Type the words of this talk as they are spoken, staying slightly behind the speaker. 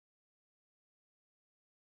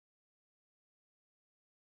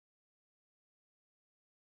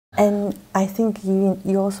And I think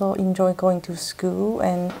you also enjoy going to school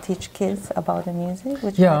and teach kids about the music.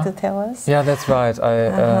 Would you like to tell us? Yeah, that's right.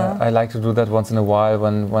 I like to do that once in a while.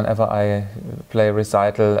 Whenever I play a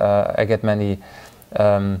recital, I get many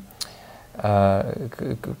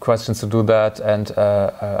questions to do that, and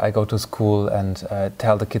I go to school and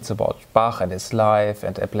tell the kids about Bach and his life,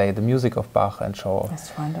 and I play the music of Bach and show.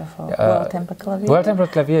 That's wonderful. Well-tempered clavier.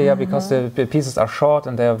 Well-tempered clavier, yeah, because the pieces are short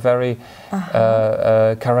and they are very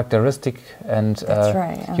characteristic, and that's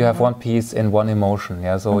right. you have one piece in one emotion,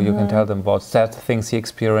 yeah. So you can tell them about sad things he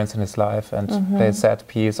experienced in his life, and play a sad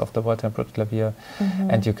piece of the well-tempered clavier,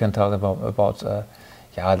 and you can tell them about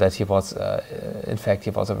yeah, that he was, in fact, he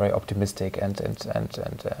was a very optimistic and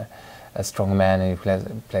a strong man, and he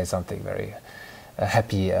plays something very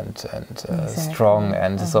happy and exactly. Strong,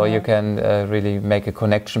 and so you can really make a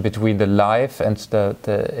connection between the life and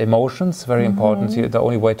the emotions. Very important. The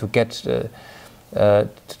only way to get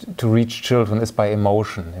to reach children is by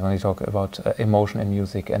emotion. When you talk about emotion in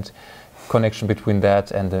music and connection between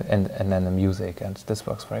that and then the music, and this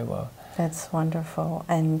works very well. That's wonderful.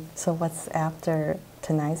 And so what's after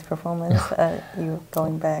tonight's performance? You're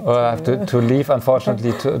going back well, I have to leave,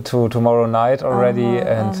 unfortunately, to tomorrow night already,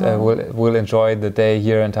 and we'll enjoy the day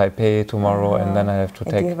here in Taipei tomorrow, and then I have to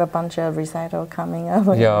take... You have a bunch of recital coming up.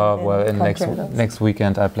 Yeah, well, in next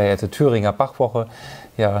weekend I play at the Thüringer Bachwoche,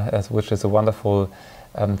 yeah, which is a wonderful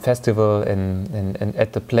festival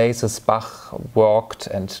at the places Bach worked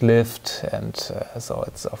and lived, and so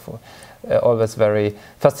it's always very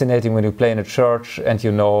fascinating when you play in a church and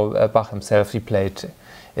you know Bach himself, he played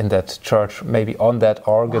in that church, maybe on that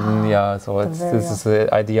organ. Wow. Yeah, so this is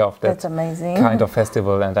the idea of that kind of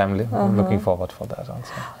festival, and I'm looking forward for that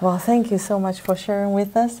also. Well, thank you so much for sharing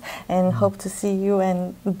with us, and hope to see you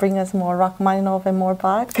and bring us more Rachmaninoff and more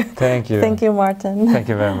Bach. Thank you. Thank you, Martin. Thank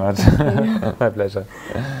you very much. My pleasure.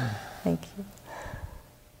 Thank you.